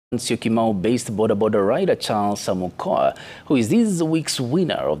Syokimau-based Bodaboda rider Charles Amukoa, who is this week's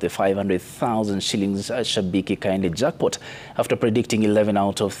winner of the 500,000 shillings Shabiki Kaende Jackpot after predicting 11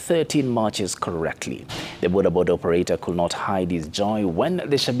 out of 13 matches correctly. The Bodaboda operator could not hide his joy when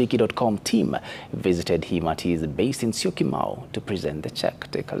the Shabiki.com team visited him at his base in Syokimau to present the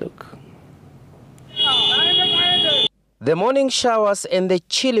check. Take a look. The morning showers and the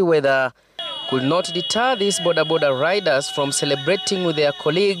chilly weather could not deter these Bodaboda riders from celebrating with their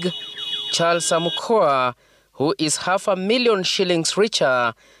colleague Charles Amukoa, who is 500,000 shillings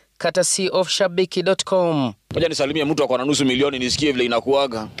richer, courtesy of Shabiki.com.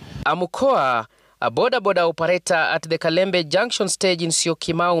 Amukoa, a Bodaboda operator at the Kalembe Junction stage in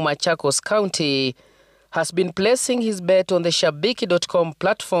Syokimau, Machakos County, has been placing his bet on the Shabiki.com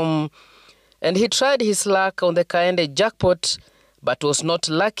platform, and he tried his luck on the Kaende Jackpot, but was not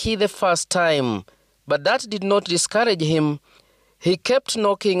lucky the first time. But that did not discourage him. He kept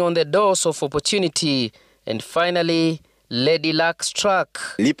knocking on the doors of opportunity, and finally, Lady Luck struck.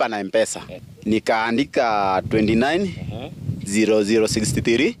 Lipa na M-Pesa. Nikaandika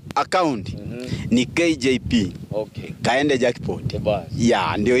 290063 account. Ni KJP. Okay. Kaende Jackpot.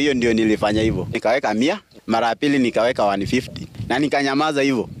 Ya, ndio hiyo ndio nilifanya hivyo. Nikaweka 100, mara ya pili nikaweka 150. Na nikanyamaza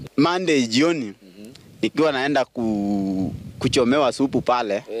hivyo. Monday jioni nikiwa naenda kuchomewa supu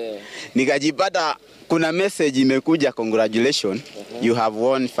pale, nikajipata kuna message imekuja, congratulations, you have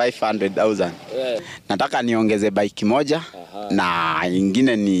won 500,000. Nataka niongeze bike moja na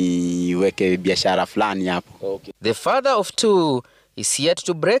ingine niweke biashara fulani hapo. The father of two is yet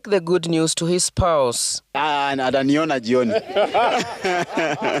to break the good news to his spouse. Ataniona jioni.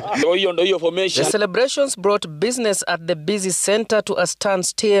 The celebrations brought business at the busy center to a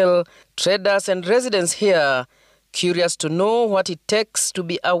standstill. Traders and residents here curious to know what it takes to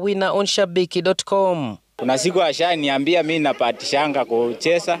be a winner on Shabiki.com. Kuna siku ashaniambia mimi napatishanga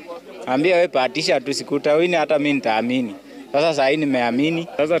kucheza. Ambia wewe patisha tu, sikutawini hata mimi nitaamini. Sasa sasa nimeamini.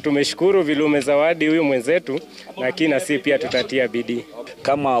 Sasa tumeshukuru vile umezawadi huyu mwenzetu, lakini si pia tutatia bidii.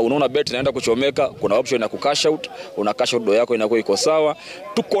 Kama unaona bet inaenda kuchomeka, kuna option ya kucash out, una cash out do yako inakuwa iko sawa.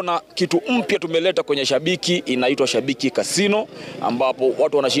 Tuko na kitu mpya tumeleta kwenye Shabiki, inaitwa Shabiki Casino, ambapo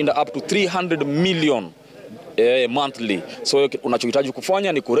watu wanashinda up to 300 million monthly. So unachohitaji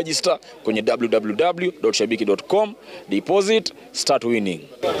kufanya ni kuregister kwenye www.shabiki.com, deposit, start winning.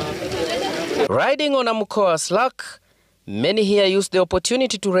 Riding on Amukoa's luck, many here used the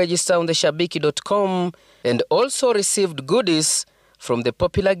opportunity to register on the Shabiki.com and also received goodies from the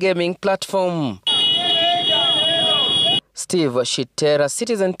popular gaming platform. Steve Shitera,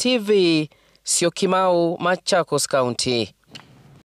 Citizen TV, Syokimau, Machakos County.